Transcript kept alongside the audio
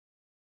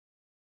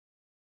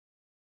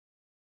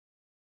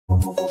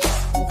Hi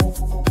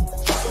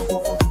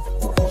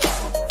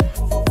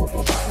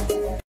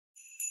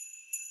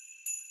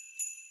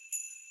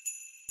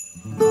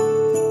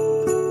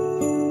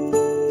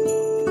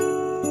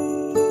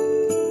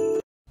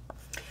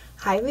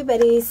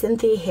everybody,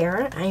 Cynthia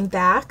here. I'm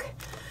back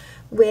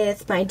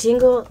with my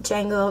Jingle,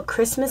 Jangle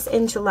Christmas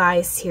in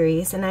July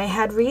series, and I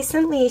had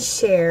recently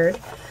shared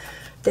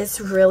this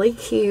really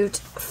cute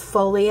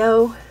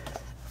Folio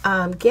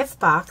gift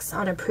box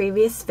on a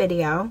previous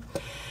video,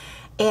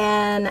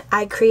 and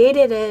I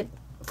created it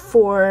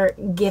for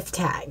gift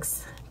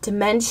tags,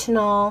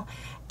 dimensional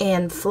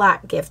and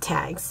flat gift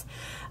tags.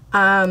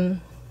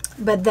 But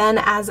then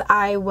as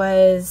I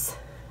was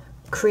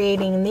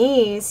creating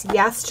these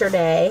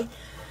yesterday,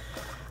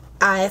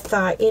 I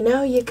thought, you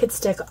know, you could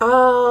stick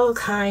all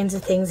kinds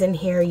of things in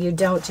here. You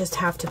don't just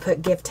have to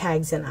put gift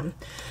tags in them.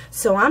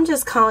 So I'm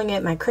just calling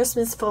it my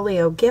Christmas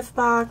Folio gift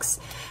box,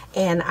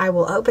 and I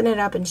will open it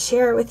up and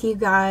share it with you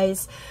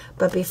guys.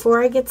 But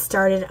before I get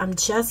started, I'm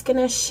just going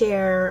to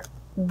share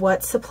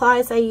what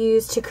supplies I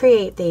use to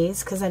create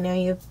these, because I know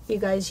you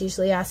guys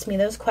usually ask me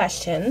those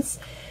questions.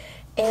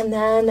 And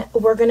then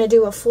we're going to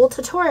do a full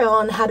tutorial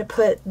on how to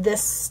put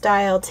this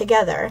style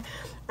together.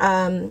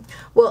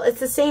 Well, it's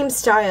the same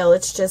style,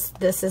 it's just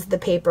this is the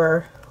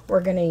paper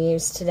we're going to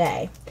use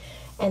today.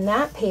 And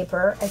that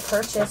paper I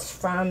purchased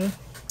from,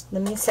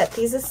 let me set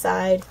these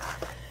aside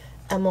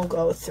and we'll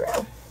go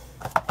through.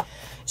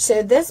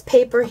 So this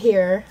paper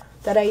here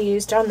that I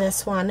used on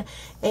this one,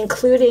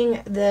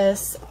 including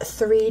this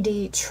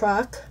 3D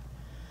truck,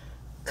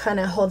 kind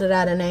of hold it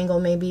at an angle,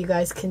 maybe you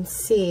guys can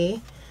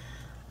see,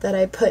 that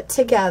I put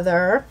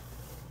together,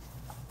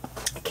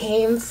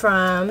 came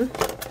from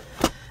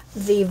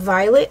the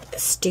Violet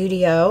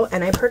Studio,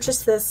 and I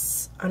purchased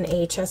this on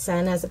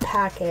HSN as a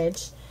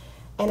package,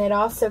 and it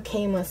also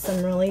came with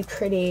some really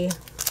pretty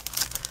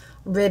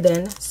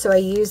ribbon, so I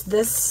used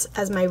this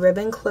as my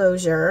ribbon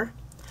closure.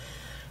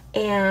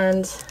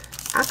 And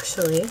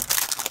actually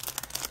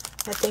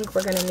I think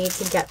we're going to need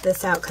to get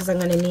this out because I'm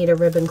going to need a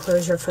ribbon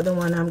closure for the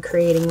one I'm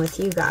creating with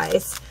you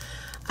guys.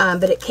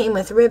 But it came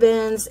with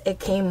ribbons, it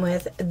came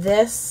with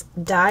this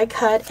die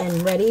cut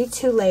and ready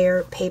to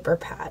layer paper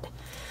pad.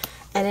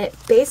 And it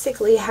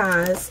basically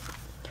has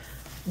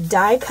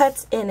die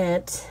cuts in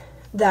it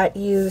that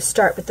you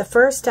start with the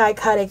first die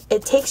cut.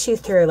 It takes you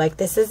through, like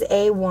this is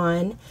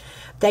A1,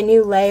 then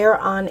you layer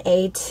on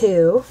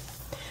A2,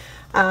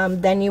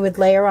 then you would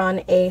layer on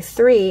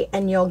A3,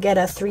 and you'll get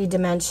a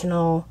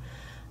three-dimensional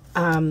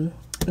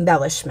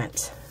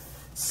embellishment.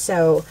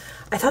 So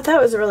I thought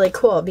that was really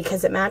cool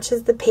because it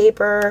matches the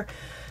paper.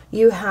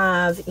 You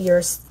have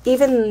your,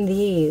 even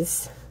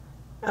these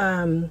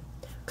come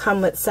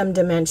with some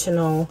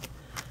dimensional,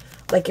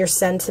 like your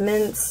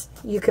sentiments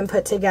you can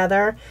put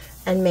together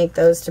and make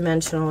those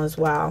dimensional as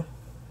well.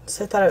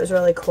 So I thought it was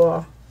really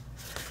cool.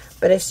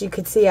 But as you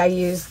could see, I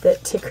used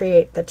it to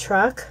create the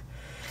truck,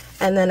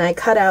 and then I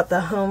cut out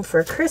the Home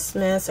for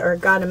Christmas, or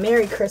got a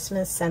Merry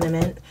Christmas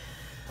sentiment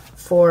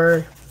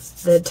for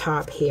the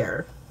top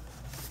here.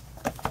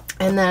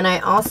 And then I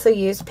also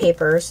used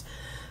papers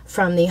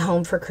from the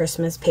Home for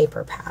Christmas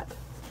paper pad.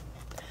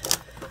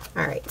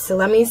 Alright, so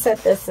let me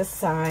set this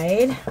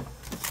aside.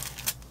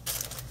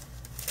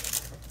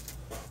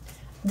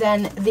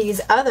 Then these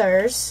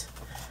others,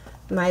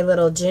 my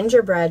little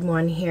gingerbread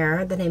one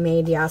here that I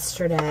made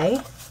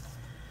yesterday,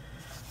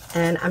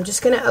 and I'm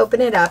just going to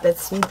open it up.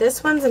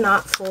 This one's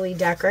not fully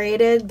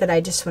decorated, but I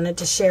just wanted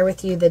to share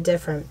with you the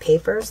different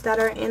papers that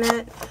are in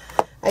it.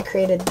 I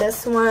created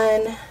this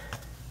one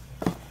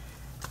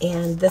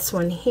and this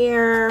one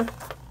here.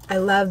 I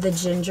love the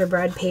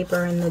gingerbread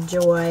paper and the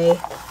joy,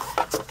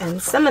 and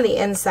some of the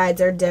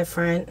insides are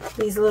different.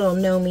 These little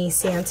Know-Me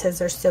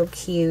Santas are so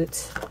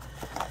cute.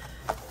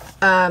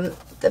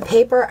 The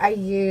paper I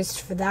used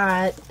for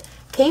that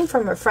came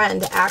from a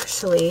friend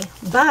actually,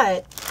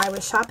 but I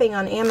was shopping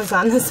on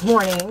Amazon this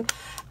morning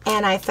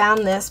and I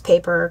found this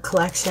paper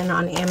collection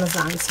on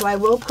Amazon, so I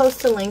will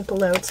post a link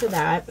below to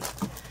that.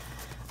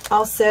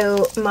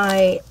 Also,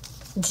 my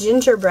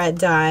gingerbread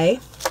die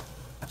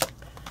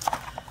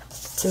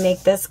to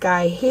make this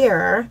guy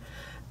here,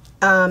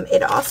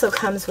 it also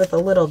comes with a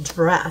little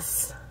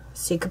dress,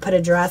 so you could put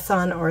a dress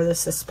on, or the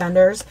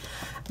suspenders.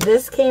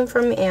 This came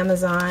from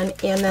Amazon,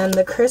 and then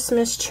the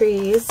Christmas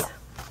trees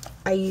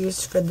I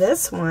used for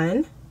this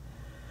one,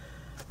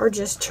 or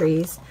just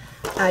trees.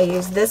 I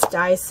used this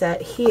die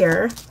set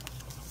here,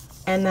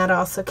 and that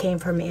also came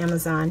from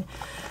Amazon.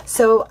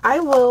 So I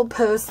will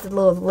post the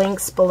little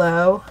links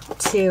below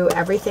to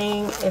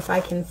everything if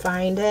I can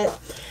find it.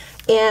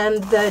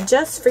 And the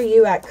Just For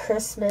You at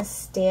Christmas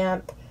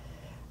stamp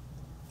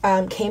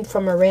came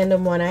from a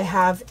random one I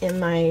have in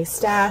my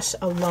stash,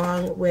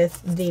 along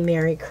with the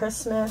Merry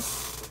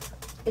Christmas.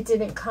 It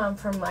didn't come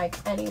from like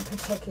any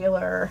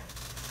particular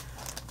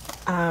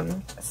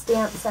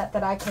stamp set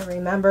that I can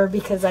remember,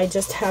 because I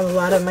just have a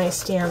lot of my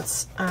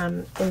stamps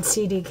in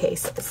CD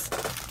cases.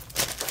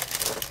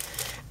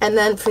 And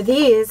then for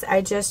these,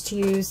 I just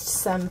used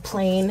some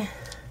plain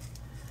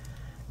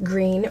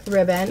green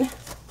ribbon.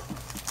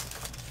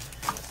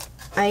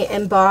 I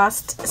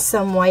embossed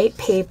some white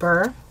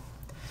paper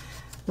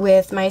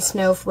with my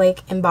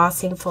snowflake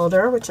embossing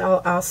folder, which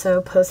I'll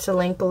also post a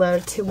link below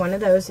to one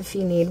of those if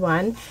you need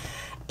one.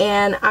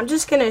 And I'm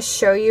just going to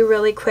show you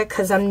really quick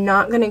because I'm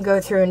not going to go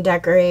through and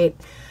decorate.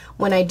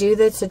 When I do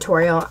the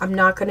tutorial, I'm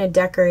not going to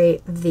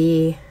decorate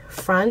the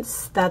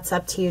fronts. That's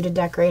up to you to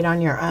decorate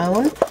on your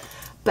own.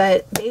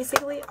 But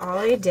basically all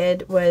I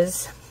did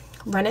was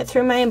run it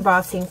through my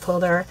embossing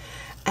folder,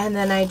 and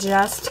then I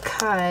just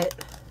cut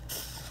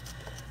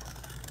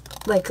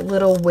like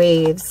little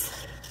waves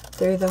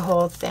through the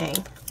whole thing.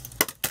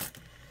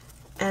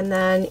 And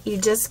then you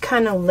just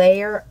kind of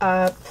layer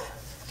up,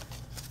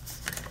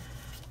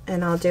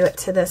 and I'll do it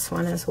to this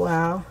one as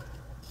well.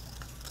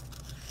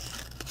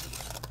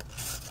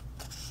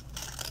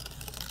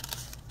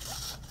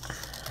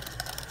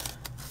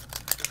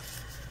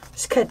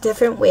 Just cut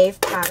different wave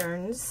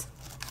patterns,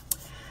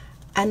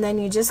 and then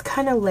you just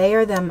kind of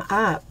layer them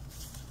up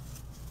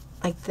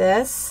like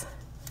this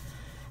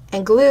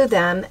and glue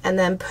them, and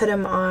then put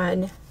them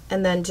on,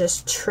 and then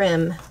just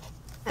trim.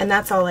 And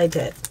that's all I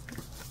did.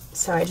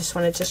 So I just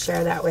wanted to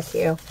share that with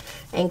you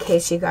in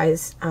case you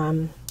guys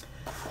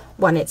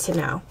wanted to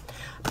know.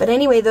 But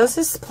anyway, those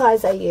are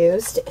supplies I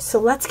used. So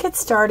let's get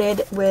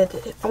started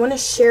with, I want to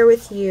share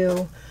with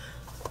you,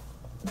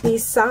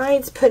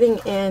 besides putting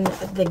in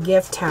the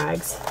gift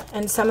tags,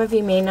 and some of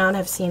you may not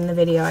have seen the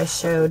video I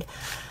showed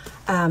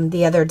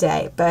the other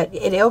day, but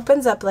it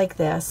opens up like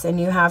this, and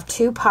you have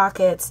two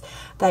pockets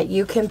that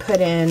you can put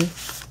in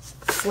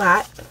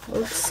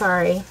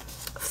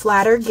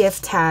flatter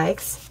gift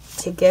tags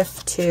to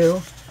gift to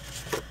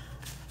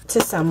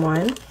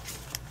someone.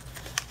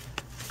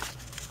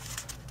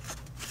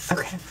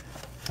 Okay,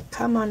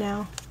 come on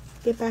now,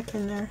 get back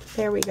in there.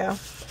 There we go.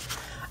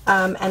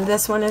 And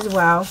this one as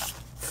well,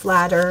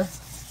 flatter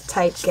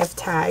type gift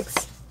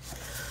tags.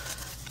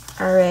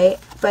 All right,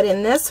 but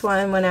in this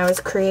one, when I was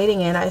creating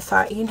it, I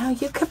thought, you know,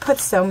 you could put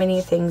so many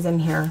things in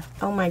here.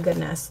 Oh my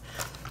goodness.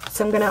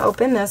 So I'm going to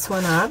open this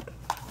one up,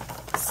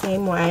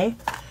 same way.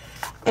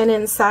 And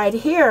inside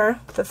here,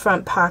 the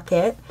front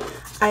pocket,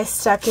 I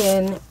stuck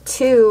in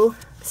 2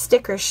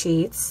 sticker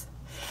sheets.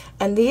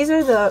 And these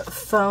are the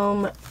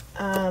foam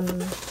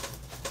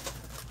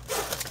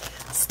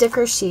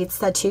sticker sheets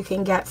that you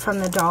can get from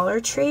the Dollar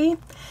Tree.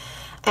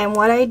 And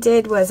what I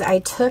did was I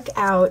took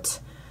out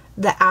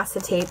the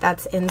acetate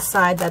that's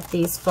inside that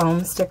these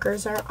foam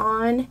stickers are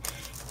on,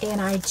 and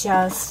I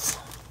just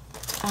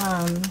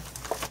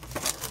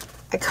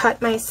I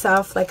cut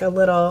myself like a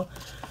little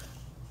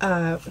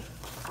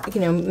you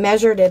know,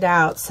 measured it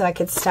out so I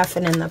could stuff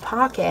it in the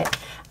pocket,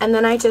 and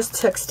then I just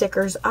took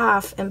stickers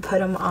off and put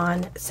them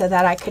on so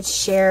that I could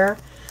share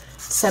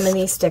some of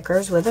these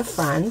stickers with a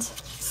friend.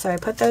 So I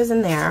put those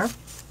in there,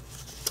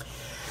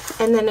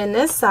 and then in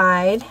this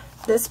side,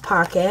 this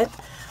pocket,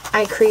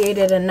 I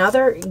created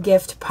another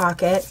gift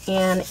pocket,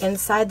 and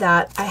inside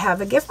that I have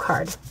a gift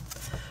card.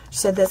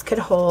 So this could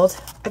hold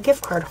a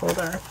gift card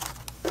holder.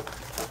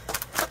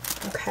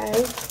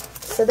 Okay,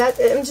 so that,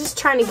 I'm just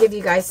trying to give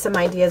you guys some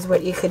ideas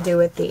what you could do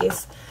with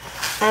these.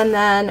 And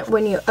then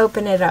when you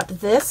open it up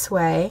this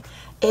way,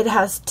 it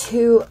has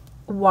 2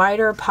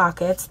 wider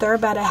pockets. They're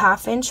about a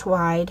 1/2 inch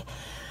wide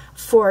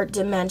for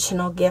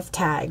dimensional gift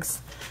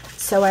tags.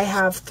 So I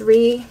have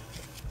 3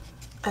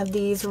 of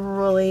these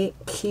really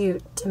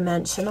cute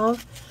dimensional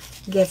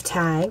gift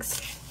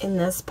tags in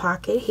this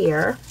pocket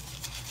here.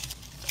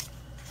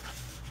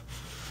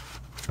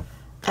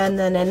 And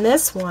then in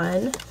this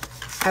one,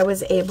 I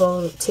was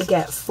able to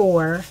get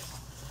 4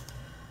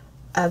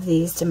 of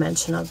these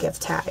dimensional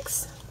gift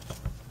tags.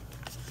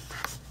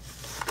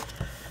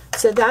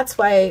 So that's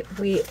why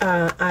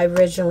I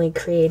originally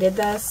created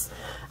this.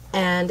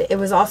 And it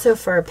was also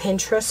for a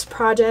Pinterest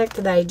project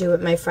that I do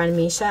with my friend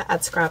Misha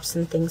at Scraps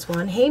and Things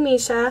 1. Hey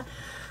Misha!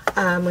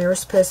 We were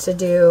supposed to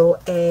do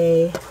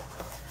a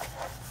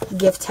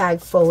gift tag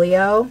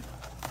folio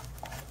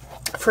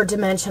for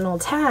dimensional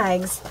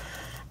tags,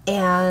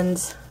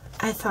 and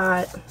I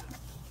thought,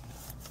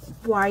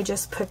 why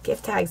just put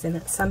gift tags in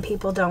it? Some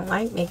people don't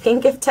like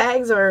making gift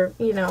tags or,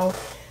 you know,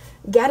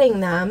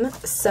 getting them.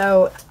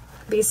 So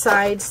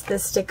besides the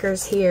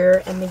stickers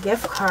here and the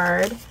gift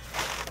card,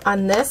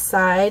 on this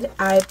side,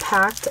 I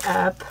packed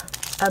up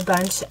a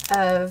bunch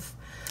of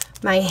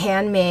my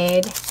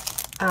handmade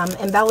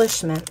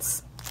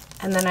embellishments.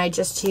 And then I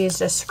just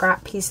used a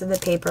scrap piece of the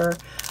paper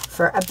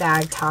for a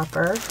bag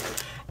topper.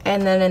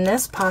 And then in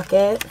this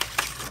pocket,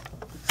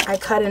 I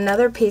cut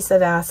another piece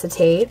of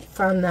acetate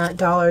from the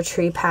Dollar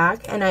Tree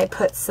pack, and I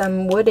put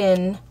some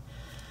wooden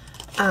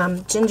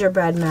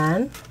gingerbread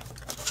men.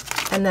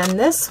 And then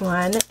this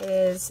one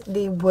is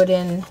the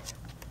wooden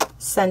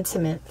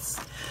sentiments.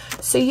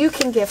 So you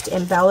can gift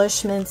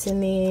embellishments in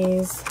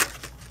these.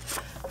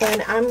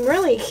 And I'm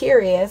really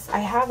curious. I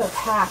have a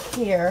pack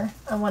here.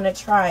 I want to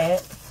try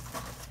it.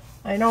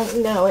 I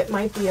don't know. It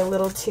might be a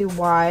little too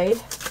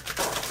wide.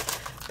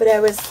 But I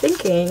was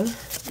thinking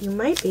you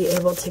might be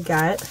able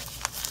to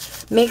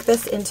make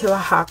this into a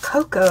hot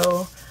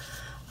cocoa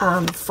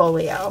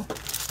folio.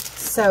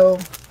 So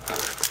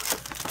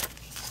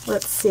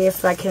Let's see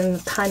if I can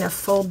kind of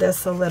fold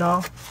this a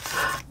little.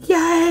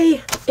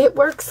 Yay! It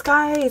works,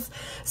 guys.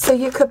 So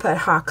you could put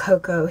hot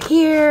cocoa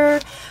here.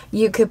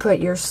 You could put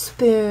your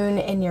spoon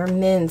and your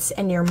mints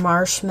and your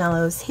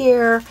marshmallows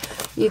here.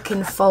 You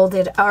can fold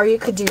it, or you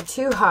could do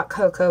 2 hot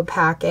cocoa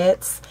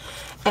packets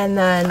and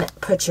then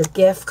put your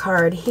gift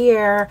card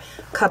here,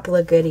 a couple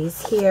of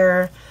goodies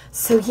here.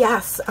 So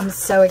yes, I'm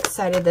so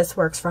excited this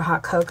works for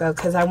hot cocoa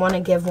because I want to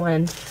give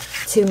one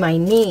to my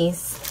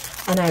niece,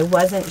 and I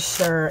wasn't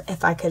sure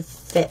if I could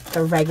fit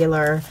the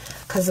regular,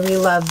 because we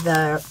love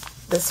the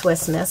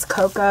Swiss Miss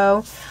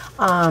cocoa,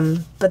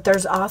 but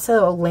there's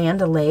also a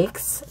Land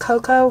O'Lakes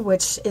cocoa,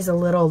 which is a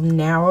little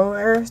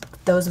narrower.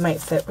 Those might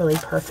fit really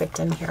perfect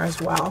in here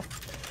as well.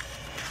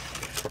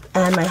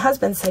 And my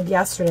husband said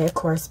yesterday, of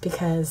course,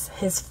 because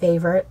his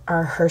favorite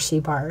are Hershey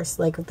bars,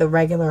 like the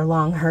regular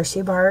long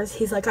Hershey bars.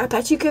 He's like, I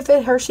bet you could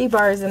fit Hershey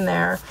bars in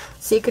there.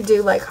 So you could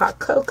do like hot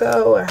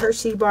cocoa, a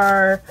Hershey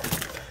bar,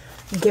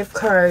 gift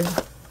card,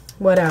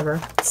 whatever.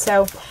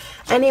 So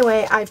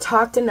anyway, I've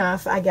talked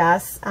enough, I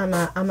guess. I'm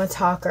a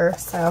talker,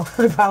 so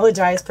I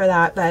apologize for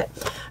that. But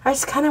I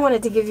just kind of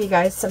wanted to give you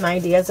guys some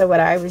ideas of what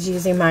I was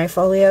using my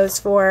folios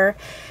for.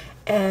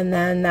 And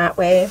then that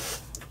way,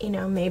 you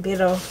know, maybe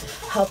it'll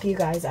help you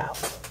guys out.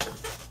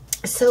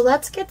 So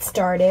let's get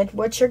started.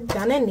 What you're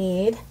gonna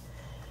need,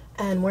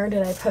 and where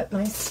did I put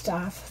my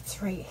stuff?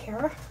 It's right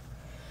here.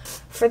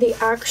 For the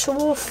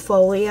actual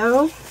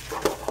folio,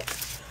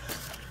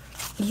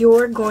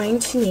 you're going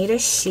to need a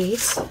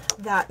sheet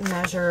that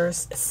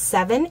measures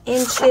 7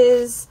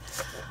 inches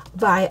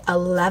by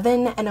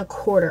 11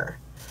 1/4.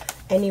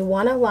 And you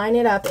want to line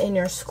it up in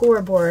your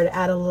scoreboard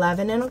at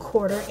 11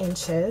 1/4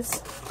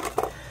 inches.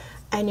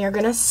 And you're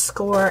going to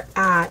score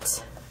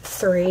at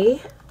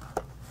 3,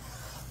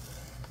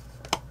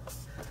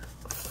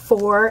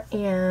 4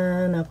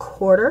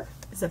 1/4.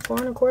 Is it 4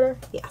 1/4?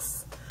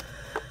 Yes.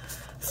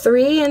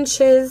 3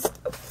 inches,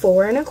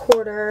 4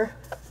 1/4,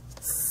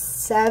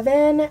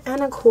 7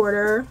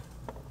 1/4,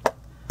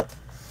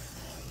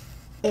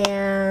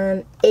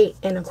 and 8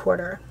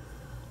 1/4.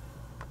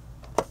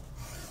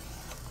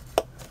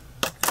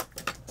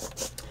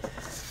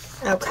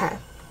 Okay.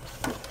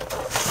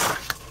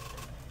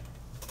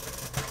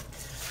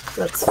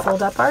 Let's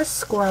fold up our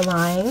score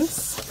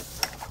lines.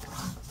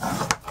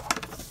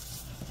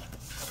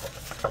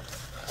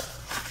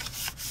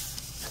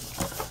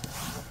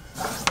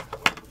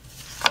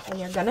 And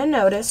you're going to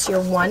notice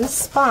your one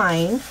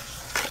spine,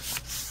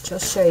 which I'll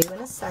show you in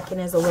a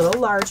second, is a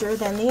little larger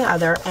than the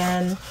other,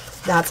 and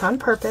that's on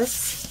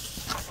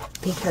purpose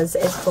because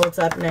it folds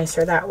up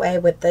nicer that way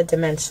with the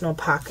dimensional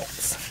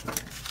pockets.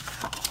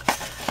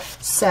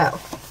 So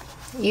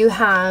you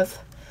have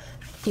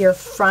your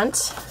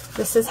front.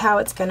 This is how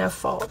it's going to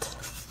fold.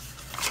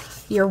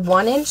 Your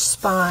 1-inch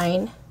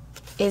spine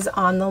is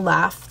on the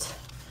left,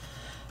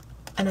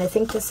 and I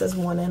think this is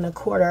 1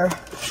 1/4.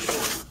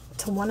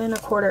 It's a 1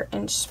 1/4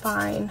 inch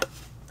spine.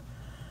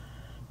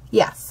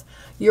 Yes,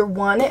 your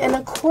 1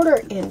 1/4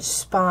 inch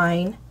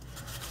spine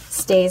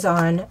stays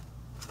on.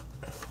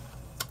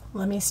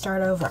 Let me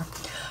start over.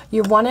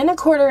 Your 1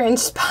 1/4 inch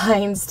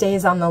spine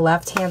stays on the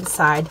left-hand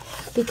side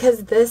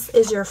because this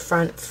is your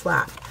front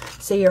flap.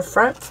 So your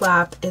front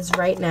flap is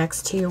right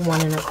next to your 1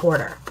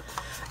 1/4.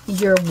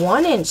 Your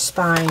 1-inch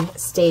spine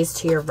stays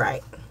to your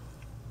right.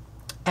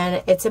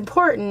 And it's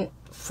important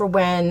for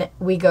when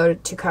we go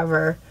to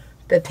cover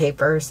the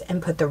papers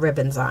and put the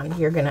ribbons on.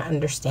 You're going to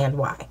understand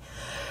why.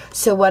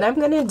 So what I'm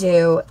going to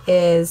do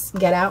is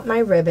get out my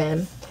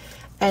ribbon,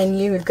 and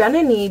you're going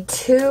to need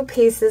 2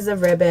 pieces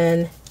of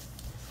ribbon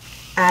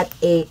at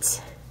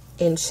 8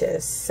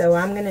 inches. So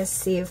I'm going to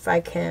see if I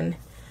can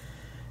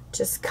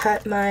just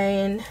cut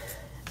mine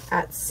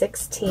at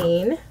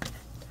 16,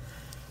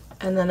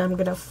 and then I'm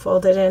going to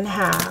fold it in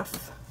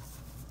half.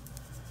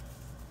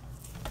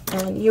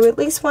 And you at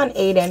least want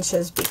 8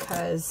 inches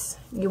because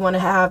you want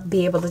to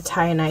be able to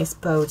tie a nice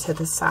bow to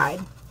the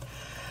side.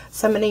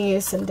 So I'm going to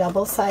use some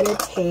double-sided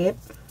tape.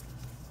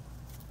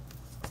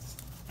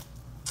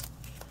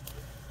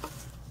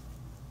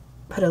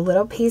 Put a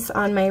little piece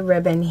on my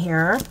ribbon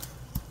here.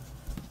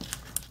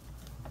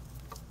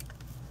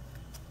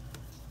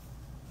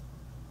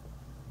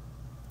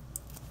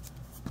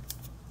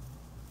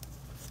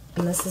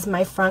 And this is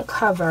my front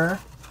cover,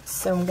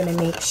 so I'm going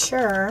to make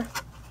sure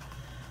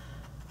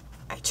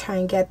I try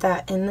and get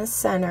that in the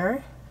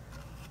center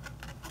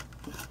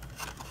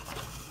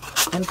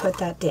and put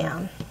that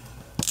down.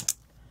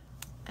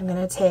 I'm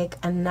going to take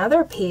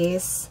another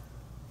piece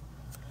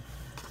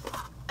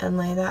and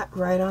lay that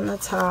right on the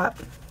top.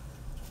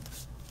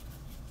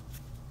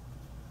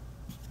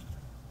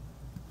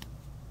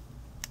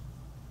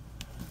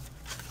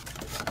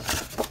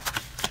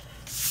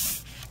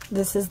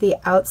 This is the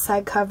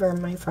outside cover,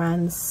 my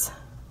friends.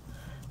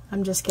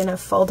 I'm just going to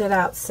fold it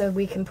out so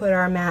we can put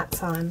our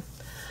mats on.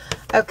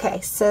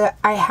 Okay, so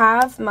I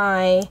have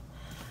my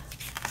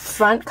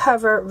front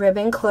cover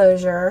ribbon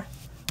closure,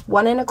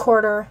 1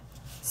 1/4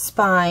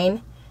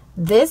 spine.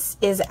 This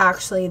is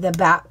actually the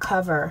back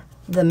cover,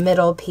 the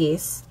middle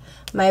piece.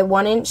 My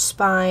 1-inch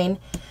spine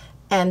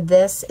and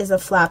this is a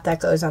flap that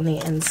goes on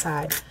the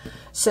inside.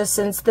 So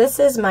since this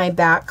is my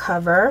back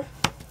cover,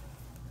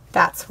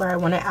 that's where I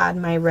want to add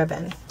my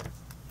ribbon.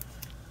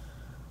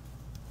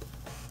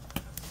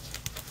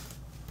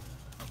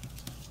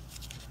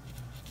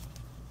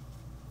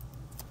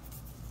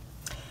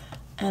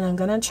 And I'm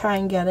going to try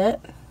and get it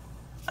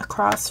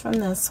across from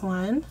this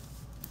one,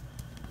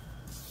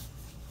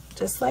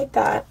 just like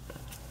that.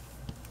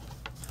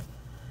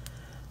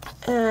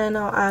 And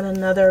I'll add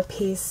another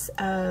piece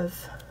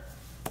of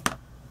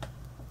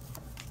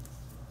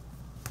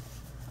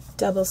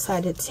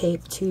double-sided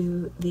tape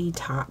to the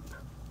top.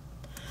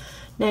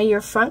 Now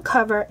your front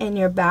cover and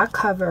your back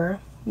cover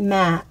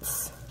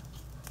mats,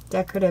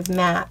 decorative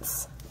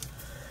mats,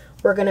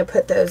 we're going to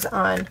put those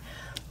on.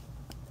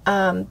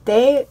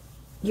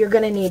 You're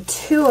going to need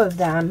 2 of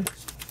them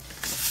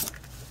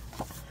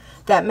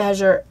that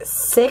measure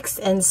 6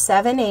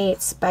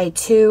 7/8 by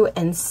 2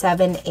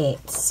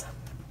 7/8.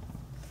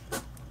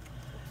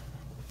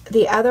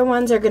 The other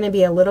ones are going to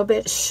be a little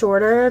bit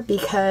shorter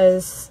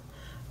because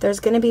there's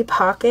going to be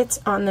pockets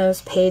on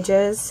those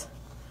pages,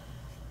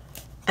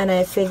 and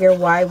I figure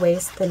why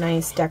waste the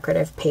nice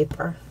decorative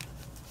paper.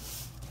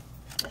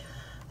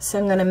 So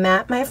I'm going to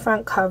mat my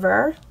front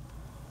cover.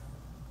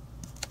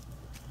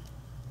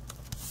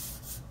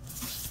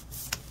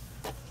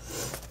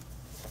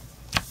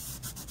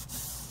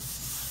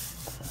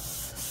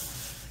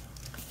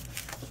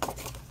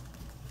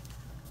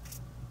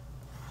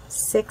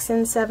 Six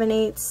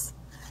 7/8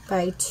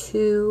 by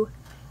 2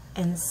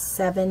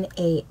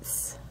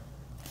 7/8.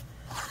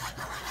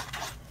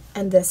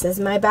 And this is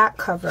my back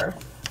cover.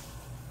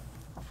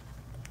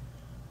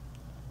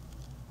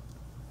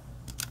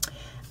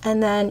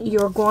 And then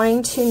you're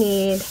going to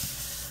need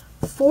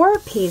 4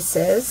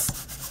 pieces,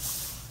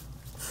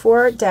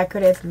 4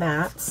 decorative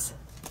mats,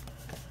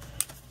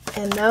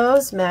 and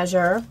those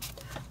measure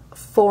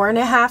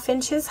 4.5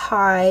 inches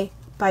high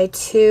by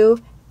 2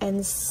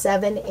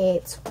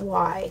 7/8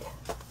 wide.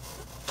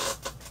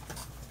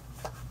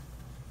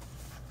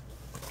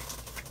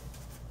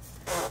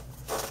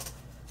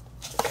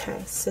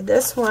 Okay, so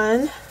this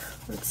one,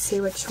 let's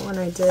see which one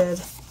I did.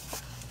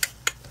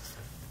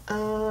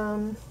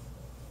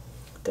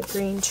 The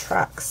green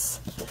trucks.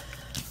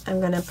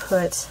 I'm going to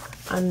put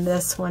on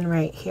this one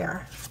right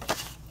here.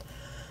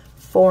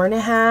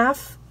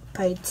 4.5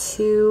 by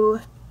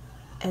 2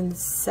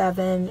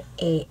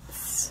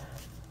 7/8.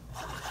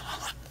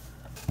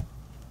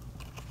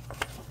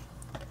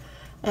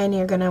 And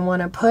you're going to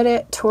want to put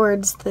it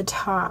towards the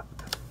top.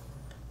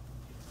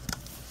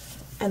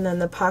 And then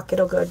the pocket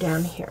will go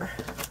down here.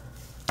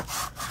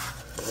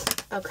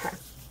 Okay.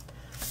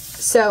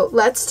 So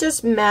let's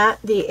just mat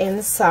the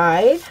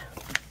inside,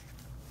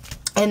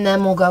 and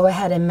then we'll go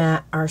ahead and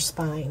mat our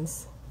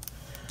spines.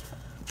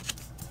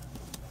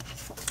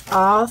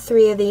 All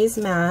 3 of these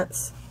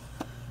mats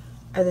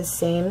are the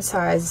same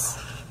size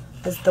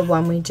as the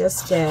one we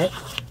just did.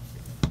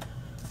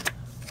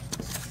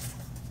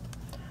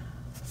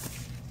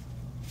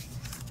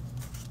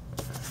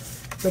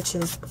 Which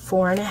is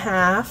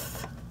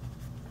 4.5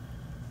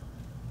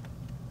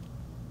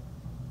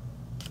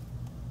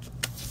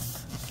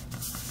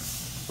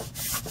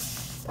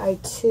 by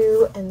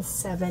 2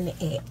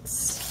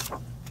 7/8.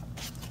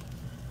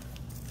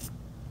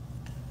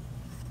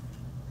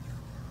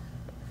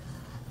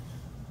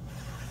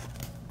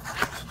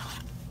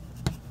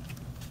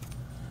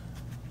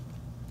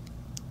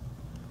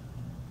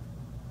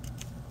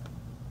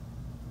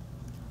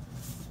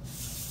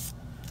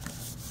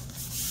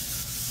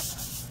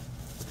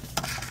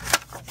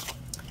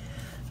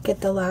 Get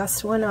the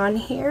last one on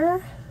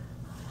here,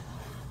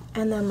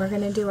 and then we're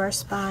going to do our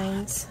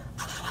spines.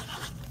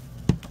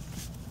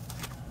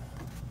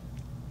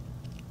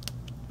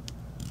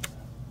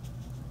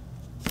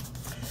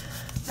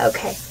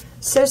 Okay,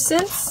 so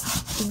since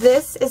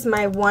this is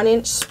my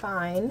 1-inch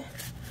spine,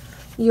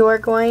 you're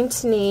going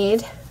to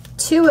need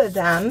 2 of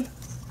them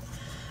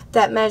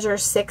that measure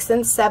 6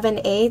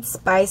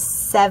 7/8 by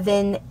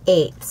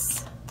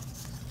 7/8.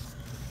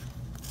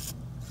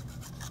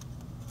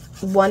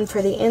 One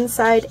for the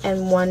inside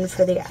and one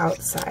for the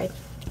outside.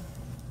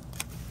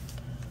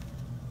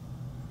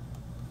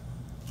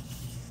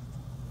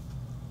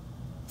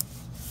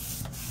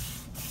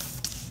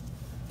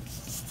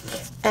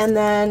 And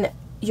then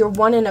your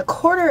 1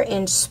 1/4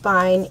 inch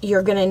spine,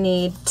 you're going to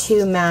need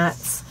 2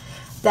 mats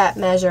that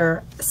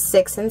measure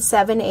 6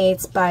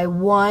 7/8 by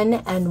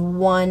 1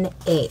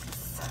 1/8.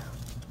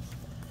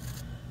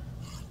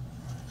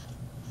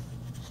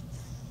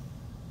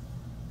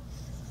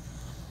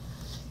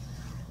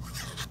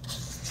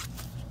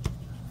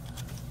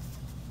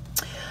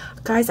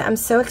 Guys, I'm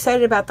so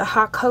excited about the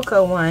hot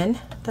cocoa one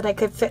that I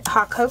could fit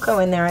hot cocoa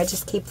in there. I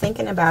just keep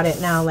thinking about it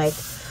now, like,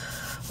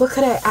 what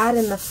could I add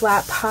in the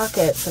flat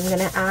pockets? I'm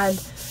going to add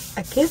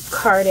a gift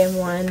card in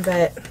one,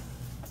 but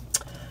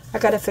I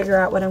got to figure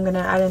out what I'm going to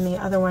add in the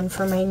other one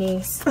for my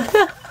niece.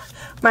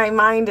 My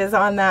mind is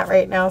on that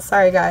right now.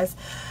 Sorry, guys.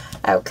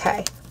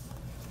 Okay.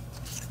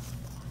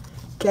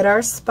 Get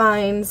our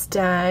spines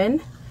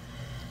done.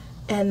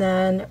 And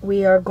then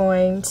we are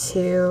going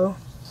to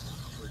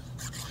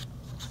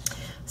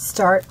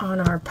start on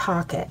our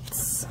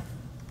pockets.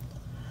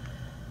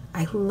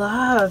 I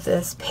love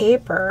this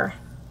paper.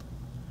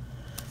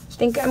 I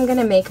think I'm going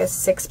to make a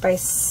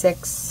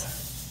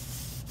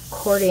 6x6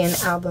 accordion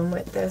album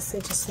with this. I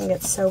just think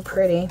it's so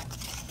pretty.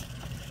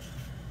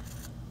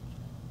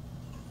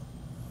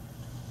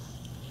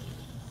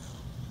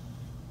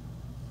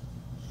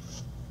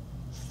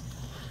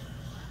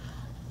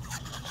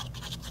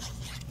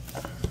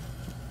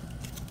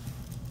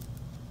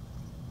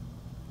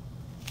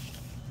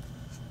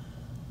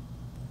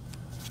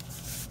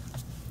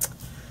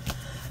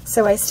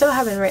 So I still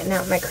haven't written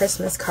out my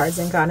Christmas cards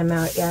and got them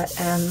out yet,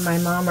 and my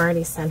mom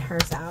already sent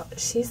hers out.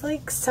 She's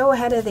like so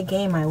ahead of the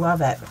game. I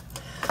love it.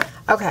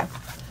 Okay,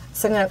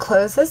 so I'm going to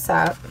close this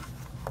up,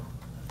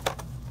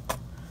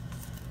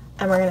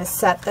 and we're going to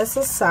set this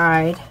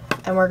aside,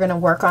 and we're going to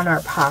work on our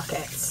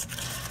pockets.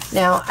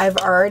 Now, I've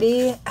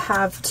already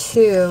have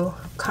two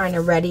kind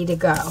of ready to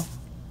go.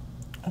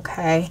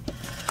 Okay,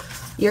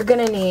 you're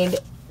going to need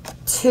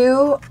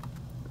two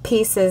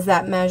pieces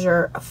that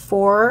measure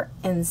 4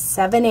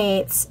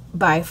 7/8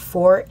 by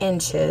 4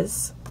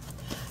 inches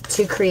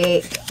to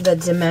create the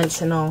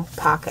dimensional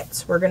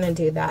pockets. We're going to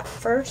do that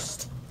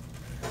first.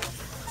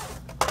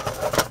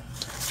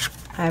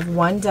 I have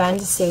one done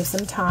to save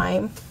some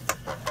time.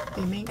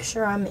 Let me make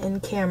sure I'm in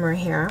camera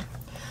here.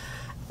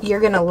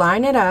 You're going to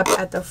line it up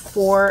at the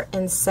 4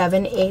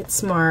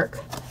 7/8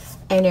 mark,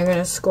 and you're going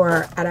to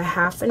score at a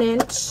 1/2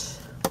 inch,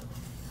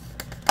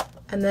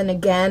 and then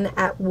again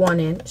at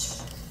 1 inch.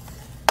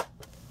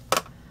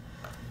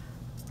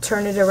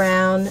 Turn it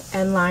around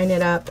and line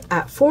it up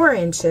at 4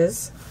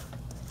 inches,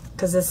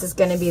 because this is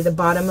going to be the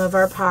bottom of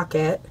our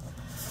pocket.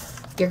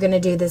 You're going to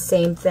do the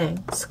same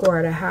thing. Score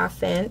at a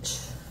 1/2 inch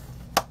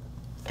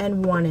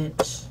and 1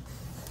 inch.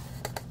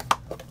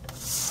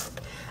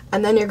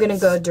 And then you're going to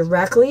go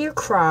directly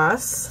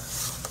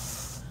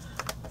across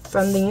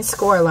from these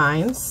score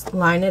lines.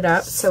 Line it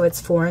up so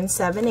it's 4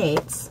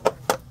 7/8.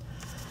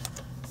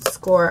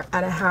 Score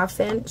at a 1/2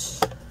 inch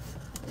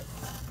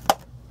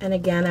and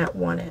again at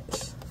 1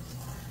 inch.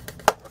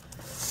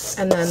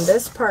 And then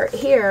this part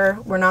here,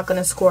 we're not going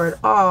to score at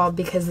all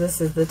because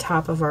this is the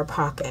top of our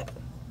pocket.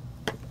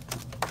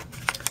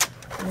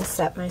 I'm going to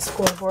set my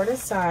scoreboard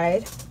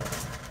aside,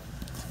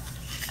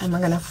 and we're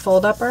going to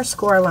fold up our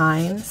score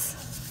lines.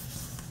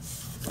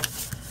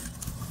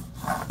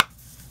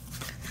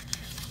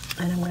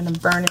 And I'm going to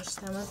burnish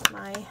them with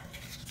my,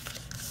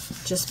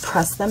 just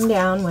press them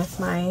down with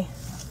my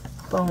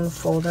bone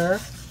folder.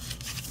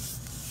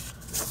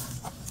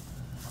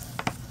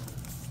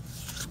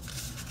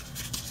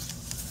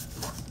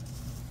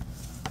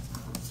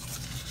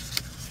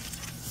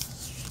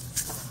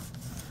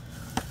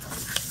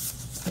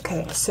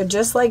 Okay, so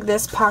just like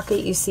this pocket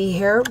you see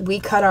here, we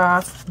cut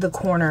off the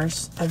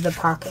corners of the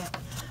pocket.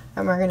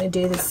 And we're going to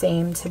do the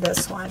same to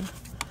this one.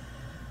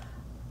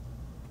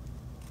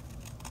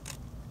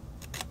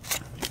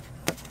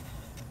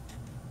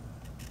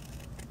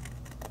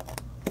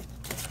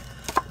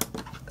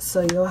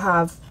 So you'll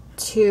have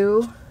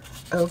two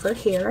over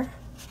here.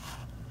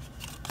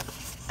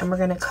 And we're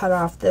going to cut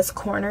off this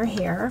corner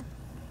here.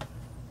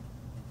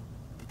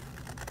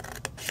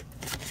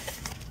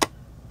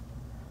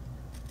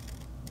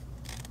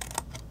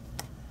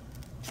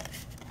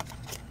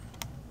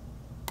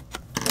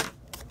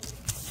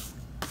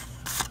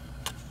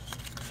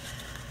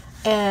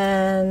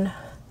 And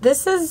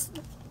this is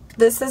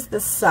the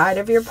side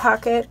of your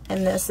pocket,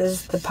 and this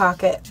is the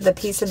pocket, the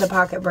piece of the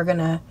pocket we're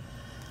gonna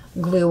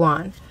glue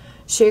on.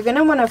 So you're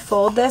gonna want to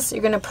fold this.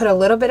 You're gonna put a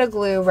little bit of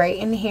glue right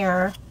in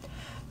here.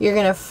 You're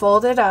gonna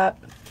fold it up,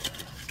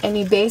 and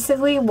you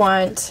basically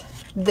want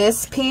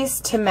this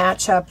piece to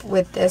match up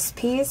with this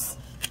piece,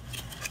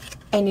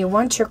 and you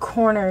want your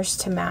corners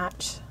to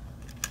match.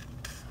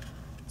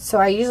 So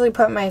I usually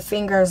put my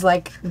fingers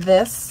like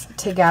this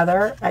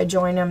together. I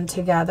join them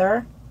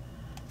together,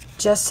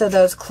 just so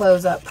those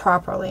close up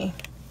properly.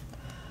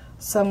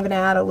 So I'm going to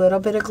add a little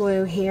bit of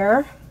glue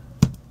here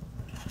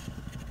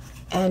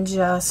and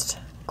just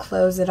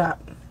close it up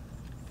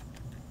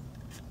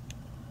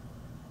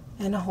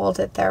and hold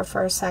it there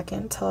for a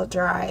second till it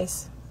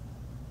dries.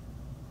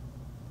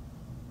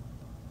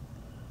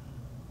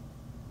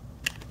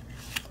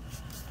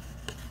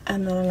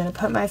 And then I'm going to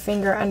put my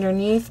finger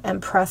underneath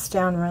and press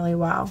down really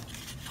well.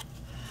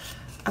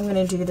 I'm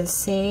going to do the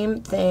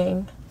same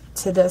thing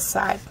to this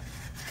side.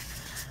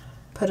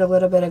 Put a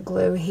little bit of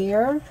glue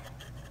here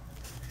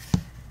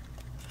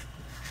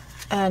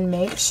and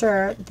make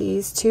sure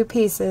these two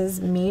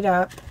pieces meet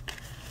up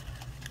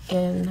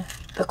in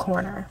the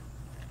corner.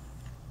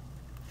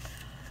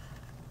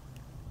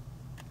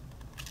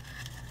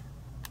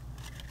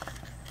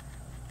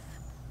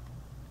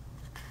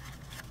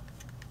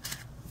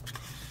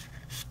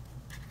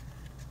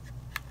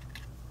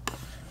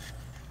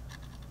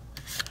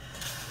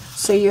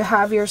 So you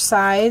have your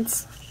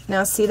sides.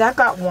 Now see, that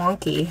got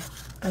wonky,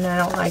 and I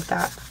don't like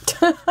that.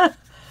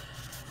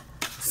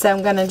 So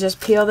I'm going to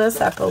just peel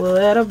this up a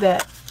little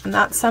bit And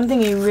that's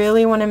something you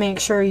really want to make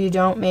sure you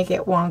don't make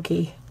it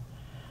wonky,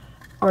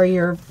 or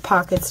your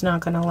pocket's not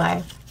going to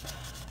lay.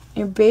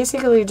 You're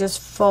basically just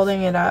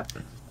folding it up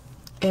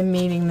and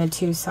meeting the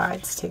two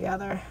sides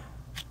together.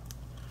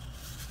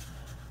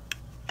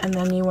 And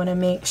then you want to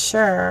make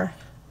sure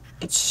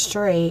it's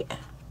straight.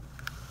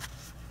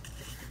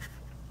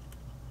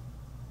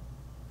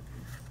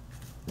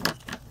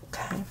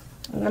 Okay,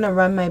 I'm going to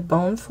run my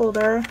bone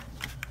folder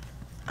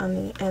on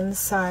the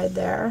inside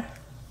there.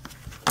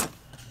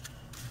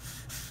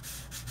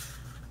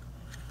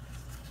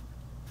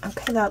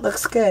 Okay, that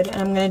looks good.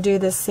 And I'm going to do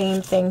the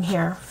same thing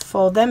here.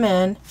 Fold them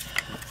in.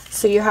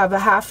 So you have a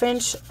 1/2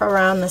 inch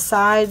around the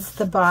sides,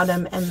 the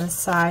bottom, and the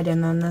side,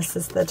 and then this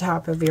is the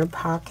top of your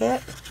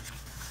pocket.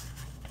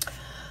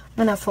 I'm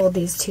going to fold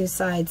these two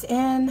sides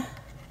in.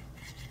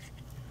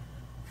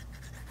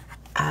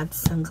 Add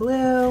some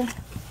glue.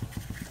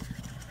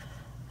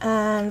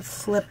 And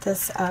flip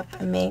this up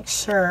and make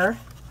sure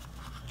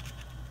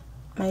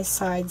my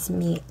sides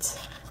meet.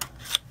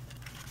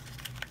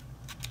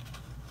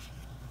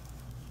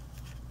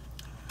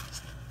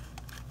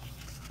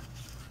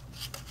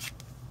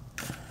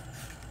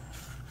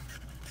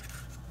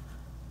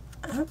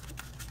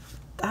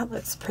 That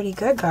looks pretty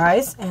good,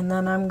 guys. And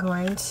then I'm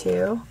going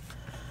to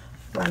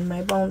run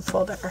my bone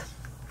folder.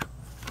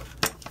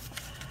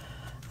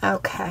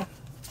 Okay.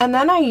 And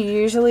then I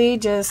usually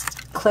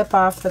just clip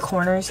off the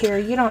corners here.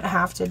 You don't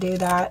have to do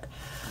that.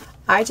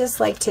 I just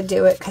like to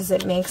do it because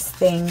it makes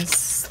things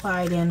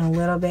slide in a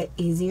little bit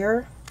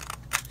easier.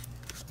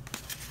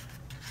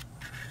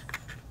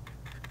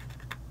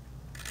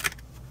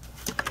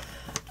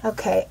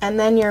 Okay, and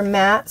then your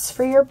mats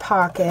for your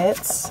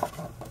pockets.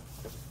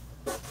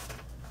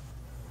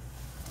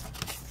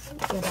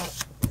 Get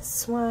out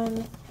this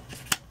one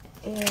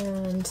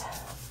and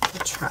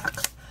the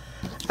truck.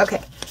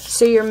 Okay,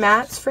 so your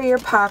mats for your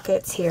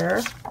pockets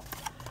here.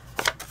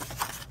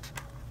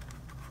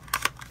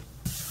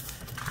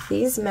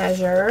 These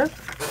measure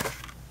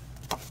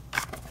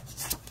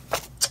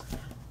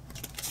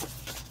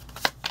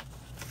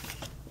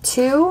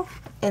 2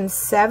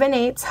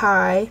 7/8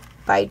 high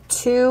by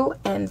 2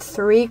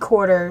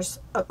 3/4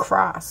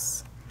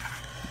 across.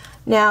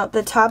 Now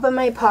the top of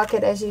my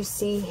pocket, as you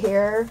see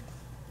here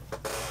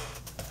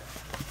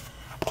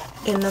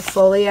in the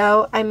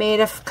folio, I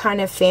made a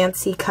kind of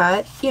fancy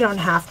cut. You don't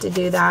have to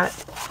do that,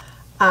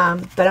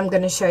 but I'm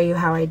going to show you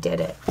how I did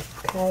it.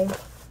 Okay.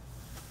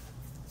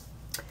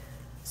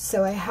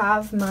 So I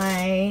have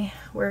my,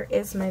 where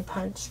is my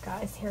punch,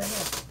 guys? Here it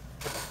is.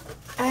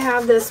 I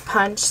have this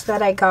punch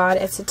that I got.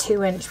 It's a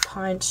 2-inch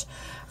punch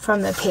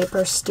from the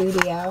Paper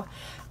Studio.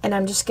 And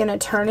I'm just going to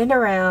turn it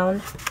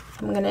around.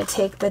 I'm going to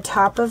take the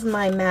top of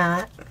my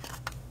mat.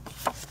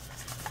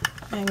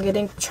 I'm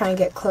going to try and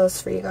get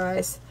close for you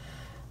guys.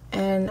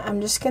 And I'm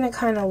just going to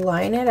kind of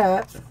line it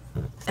up.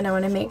 And I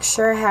want to make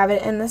sure I have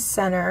it in the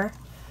center.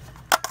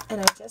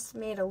 And I just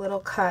made a little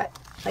cut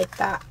like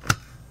that.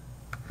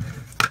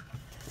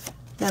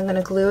 Now I'm going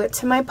to glue it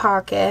to my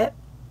pocket.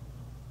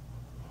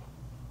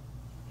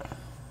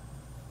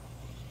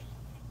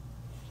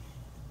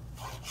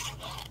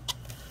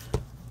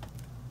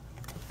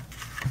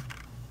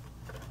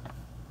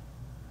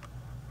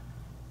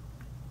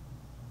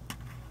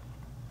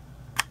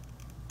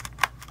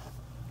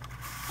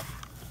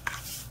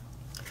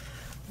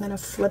 I'm going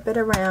to flip it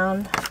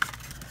around,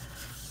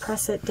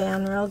 press it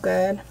down real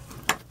good,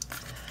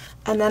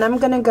 and then I'm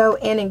going to go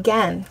in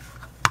again.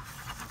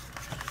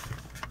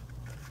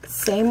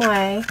 Same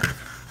way,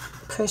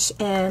 push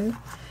in,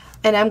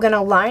 and I'm going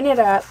to line it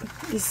up.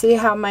 You see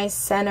how my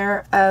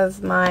center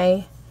of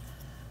my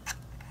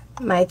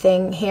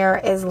thing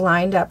here is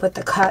lined up with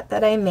the cut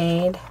that I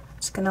made.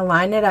 Just going to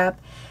line it up,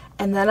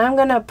 and then I'm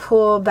going to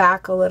pull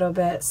back a little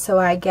bit so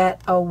I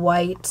get a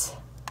white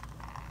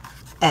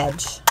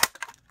edge.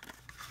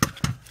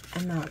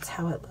 And that's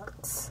how it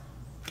looks.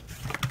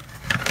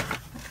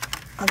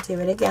 I'll do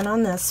it again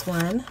on this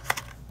one.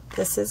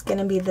 This is going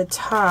to be the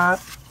top.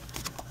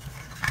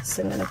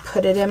 So I'm going to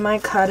put it in my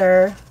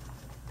cutter.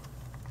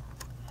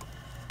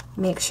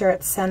 Make sure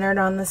it's centered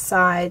on the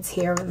sides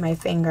here with my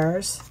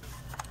fingers.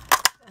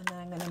 And then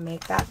I'm going to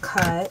make that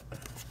cut.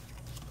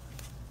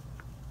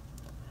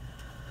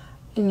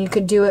 And you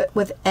could do it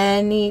with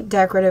any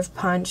decorative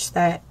punch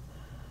that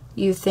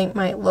you think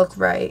might look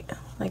right.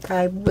 Like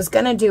I was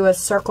going to do a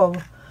circle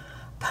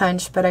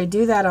punch, but I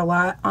do that a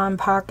lot on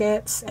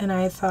pockets, and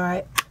I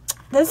thought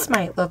this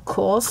might look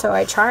cool, so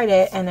I tried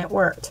it and it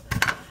worked.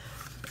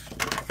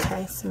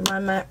 Okay, so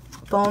run my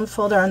bone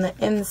folder on the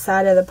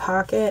inside of the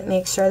pocket.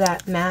 Make sure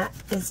that mat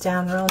is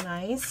down real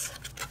nice.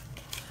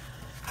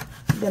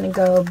 I'm going to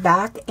go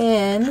back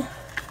in,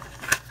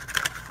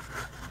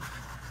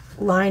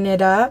 line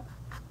it up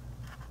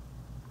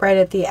right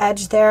at the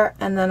edge there,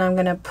 and then I'm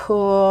going to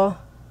pull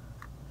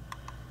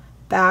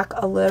back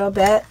a little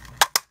bit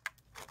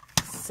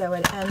so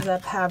it ends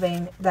up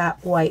having that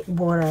white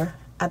border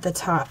at the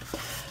top.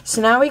 So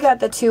now we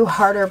got the two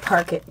harder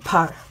pockets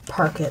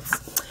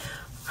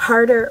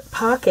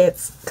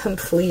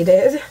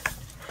completed.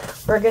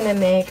 We're going to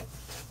make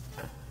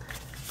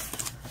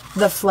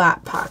the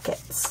flat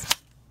pockets.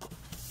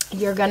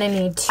 You're going to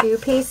need 2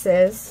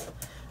 pieces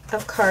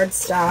of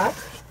cardstock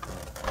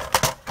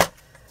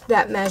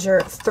that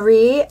measure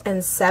 3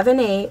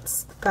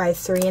 7/8 by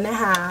 3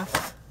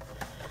 1/2.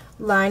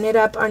 Line it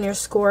up on your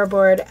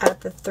scoreboard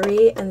at the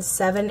 3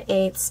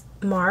 7/8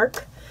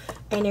 mark,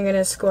 and you're going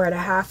to score it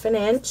 1/2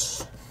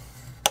 inch.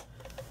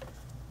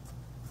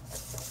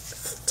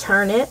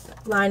 Turn it,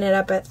 line it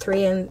up at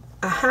 3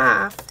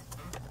 1/2,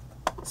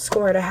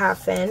 score it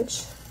 1/2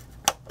 inch,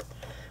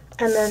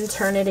 and then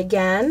turn it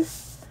again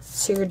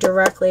so you're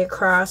directly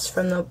across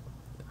from the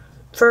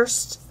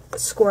first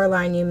score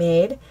line you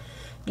made.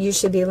 You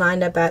should be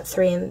lined up at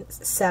 3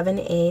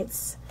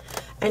 7/8,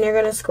 and you're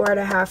going to score it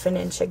 1/2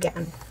 inch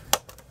again.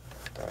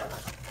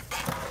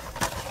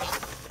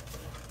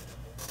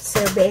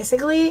 So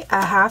basically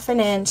 1/2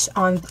 inch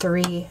on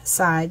 3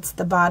 sides,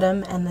 the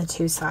bottom and the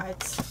 2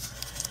 sides.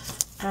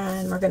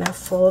 And we're going to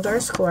fold our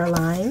score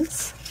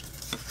lines.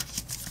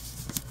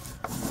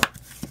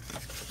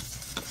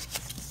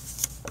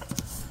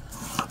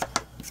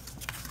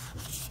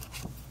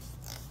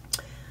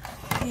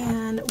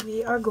 And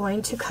we are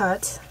going to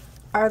cut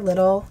our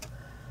little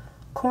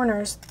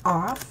corners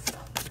off.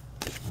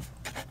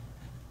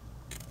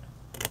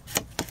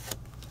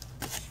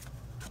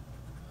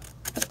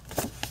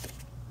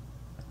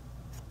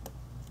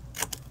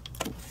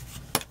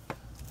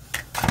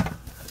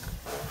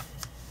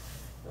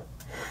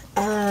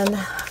 And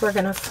we're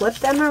going to flip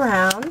them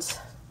around,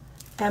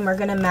 and we're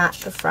going to mat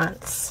the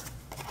fronts.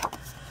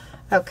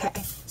 Okay,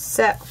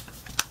 so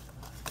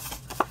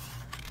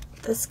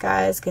this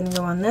guy is going to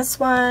go on this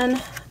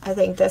one. I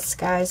think this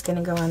guy is going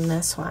to go on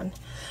this one.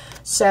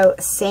 So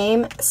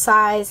same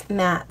size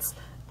mats,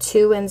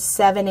 2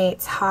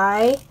 7/8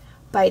 high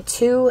by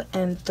 2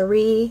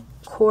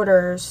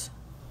 3/4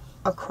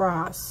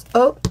 across.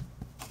 Oh,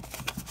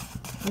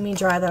 let me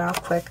dry that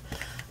off quick.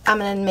 I'm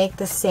going to make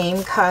the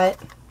same cut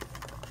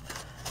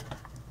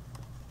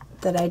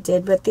that I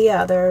did with the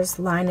others.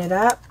 Line it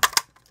up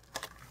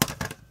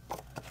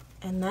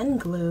and then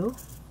glue.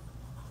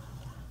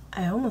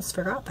 I almost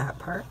forgot that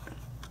part.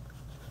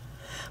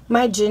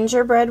 My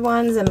gingerbread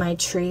ones and my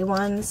tree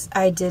ones,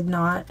 I did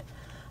not.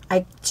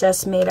 I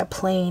just made a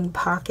plain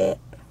pocket.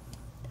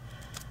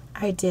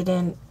 I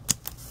didn't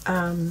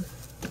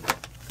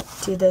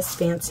do this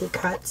fancy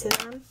cut to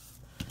them.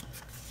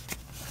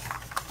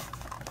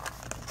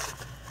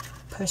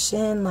 Push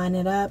in, line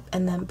it up,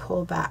 and then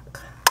pull back.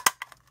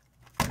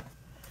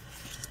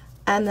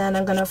 And then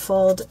I'm going to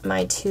fold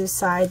my 2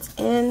 sides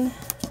in.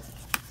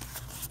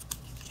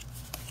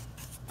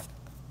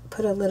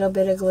 Put a little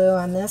bit of glue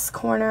on this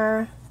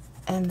corner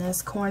and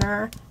this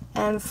corner,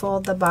 and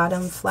fold the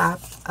bottom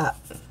flap up.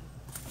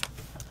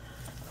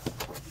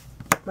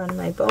 Run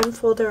my bone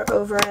folder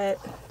over it,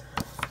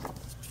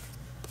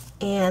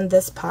 and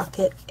this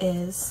pocket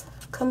is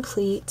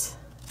complete.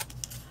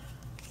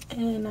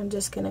 And I'm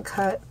just going to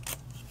cut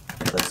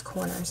those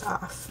corners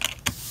off.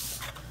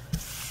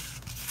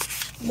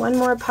 One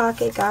more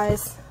pocket,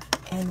 guys,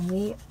 and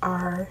we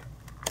are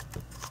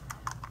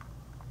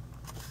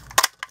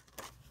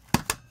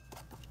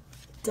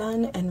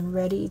done and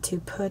ready to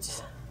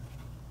put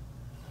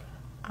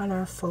on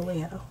our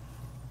folio.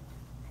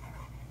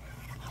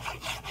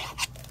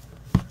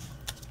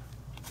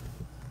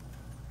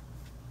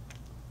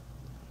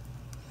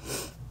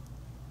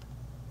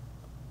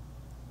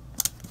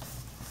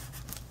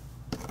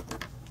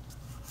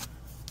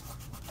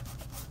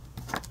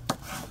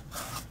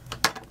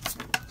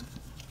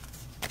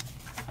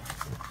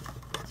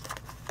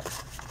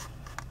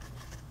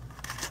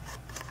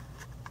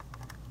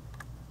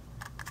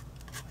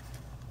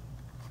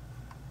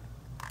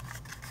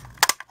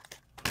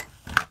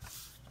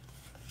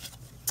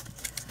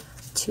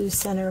 Two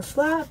center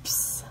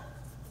flaps,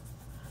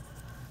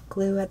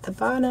 glue at the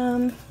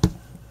bottom,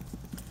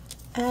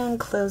 and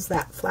close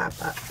that flap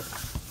up.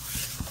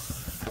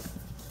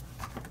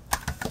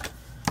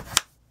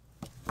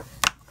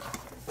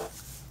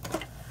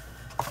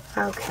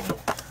 Okay,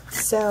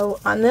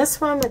 so on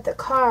this one with the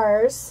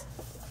cars,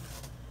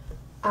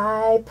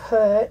 I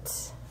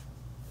put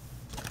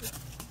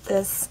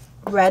this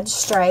red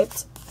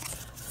striped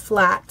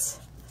flat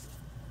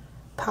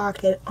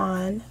pocket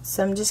on,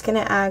 so I'm just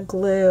going to add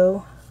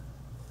glue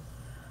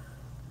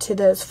to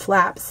those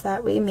flaps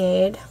that we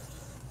made.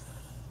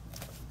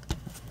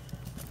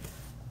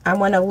 I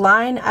want to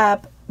line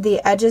up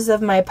the edges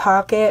of my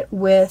pocket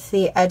with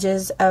the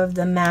edges of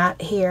the mat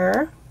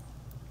here.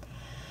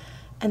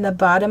 And the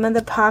bottom of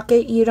the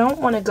pocket, you don't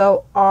want to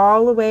go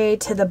all the way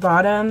to the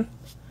bottom.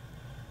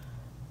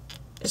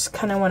 Just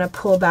kind of want to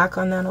pull back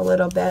on that a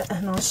little bit,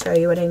 and I'll show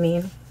you what I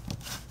mean.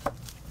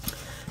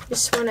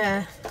 Just want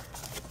to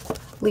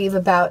leave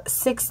about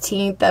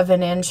 1/16 of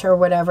an inch or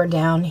whatever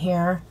down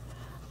here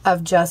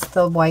of just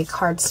the white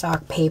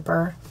cardstock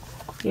paper.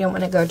 You don't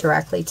want to go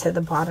directly to the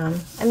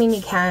bottom. I mean,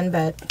 you can,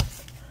 but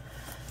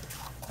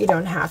you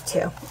don't have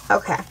to.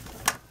 Okay,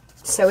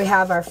 so we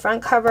have our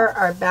front cover,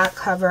 our back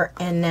cover,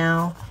 and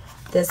now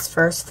this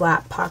first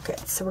flap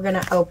pocket. So we're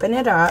going to open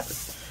it up,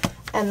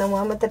 and the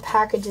one with the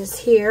packages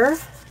here,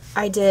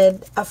 I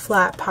did a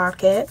flat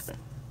pocket.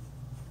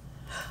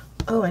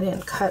 Oh, I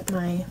didn't cut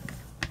my...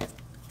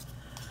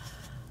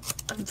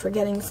 I'm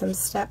forgetting some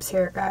steps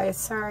here, guys.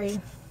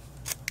 Sorry.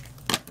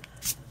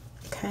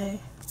 Okay.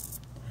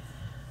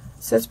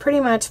 So it's pretty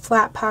much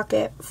flat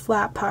pocket,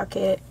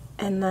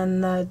 and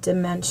then the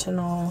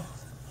dimensional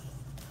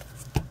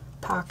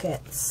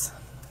pockets.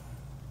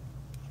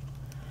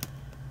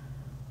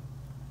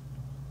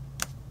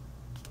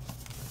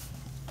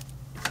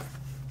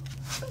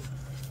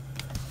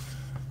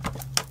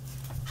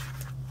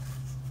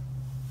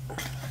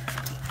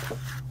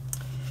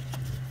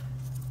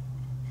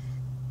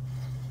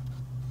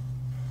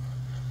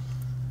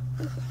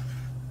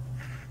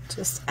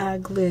 Just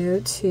add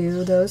glue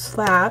to those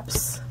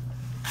flaps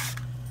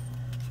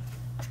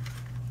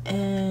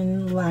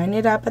and line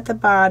it up at the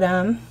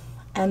bottom,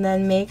 and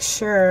then make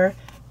sure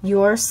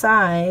your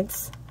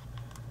sides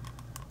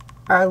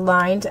are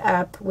lined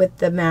up with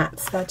the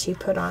mats that you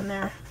put on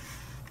there.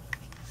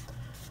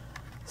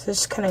 So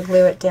just kind of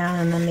glue it down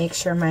and then make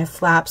sure my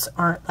flaps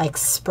aren't like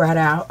spread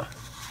out.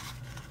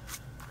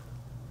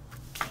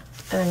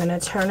 And I'm going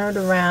to turn it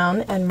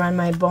around and run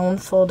my bone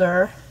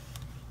folder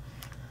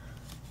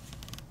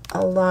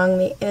along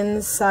the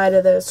inside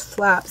of those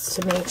flaps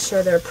to make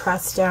sure they're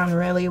pressed down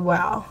really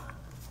well.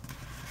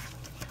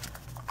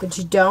 But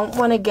you don't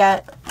want to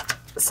get,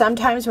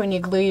 sometimes when you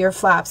glue your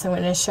flaps, I'm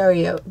going to show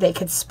you, they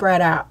could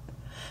spread out.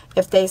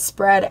 If they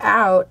spread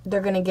out, they're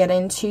going to get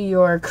into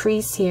your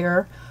crease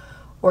here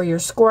or your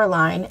score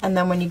line, and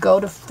then when you go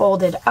to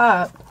fold it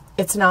up,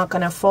 it's not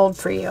going to fold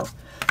for you.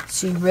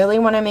 So you really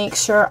want to make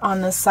sure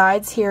on the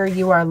sides here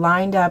you are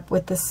lined up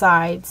with the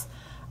sides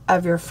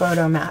of your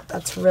photo mat.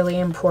 That's really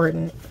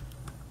important.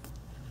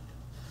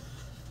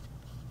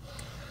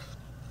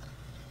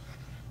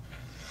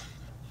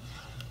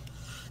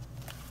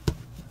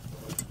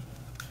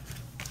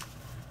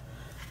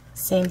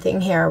 Same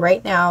thing here.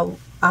 Right now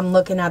I'm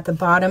looking at the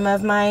bottom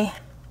of my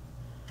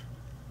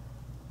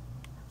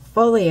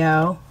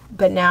folio,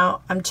 but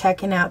now I'm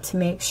checking out to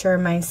make sure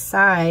my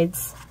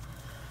sides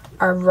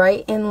are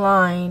right in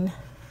line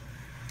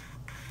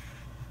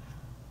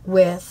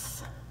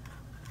with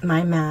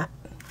my mat.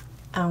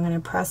 I'm going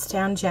to press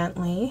down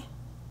gently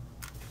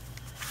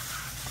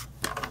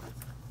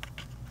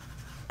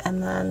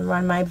and then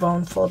run my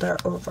bone folder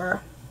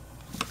over.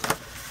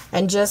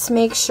 And just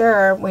make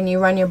sure when you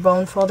run your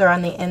bone folder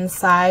on the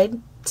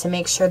inside to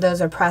make sure those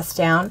are pressed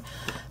down.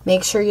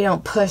 Make sure you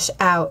don't push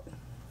out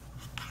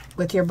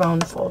with your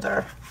bone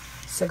folder.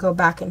 So go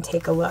back and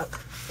take a look.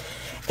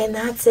 And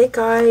that's it,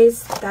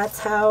 guys. That's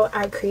how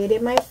I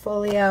created my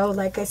folio.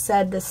 Like I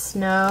said, the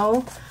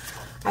snow,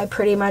 I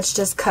pretty much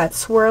just cut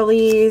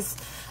swirlies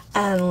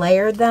and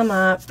layered them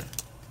up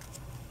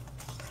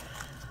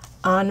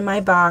on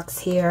my box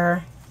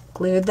here.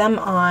 Glued them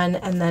on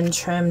and then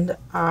trimmed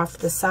off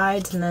the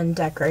sides and then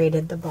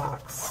decorated the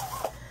box.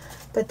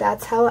 But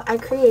that's how I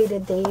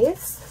created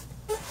these.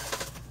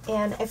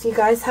 And if you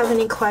guys have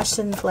any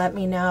questions, let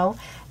me know.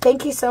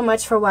 Thank you so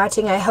much for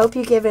watching. I hope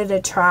you give it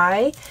a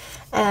try.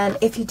 And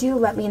if you do,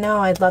 let me know.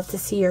 I'd love to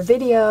see your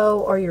video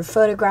or your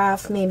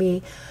photograph.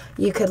 Maybe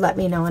you could let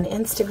me know on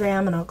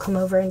Instagram and I'll come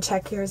over and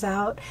check yours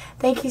out.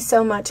 Thank you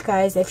so much,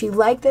 guys. If you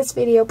like this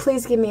video,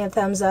 please give me a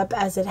thumbs up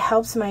as it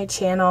helps my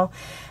channel.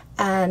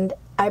 And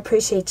I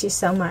appreciate you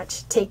so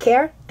much. Take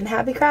care and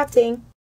happy crafting.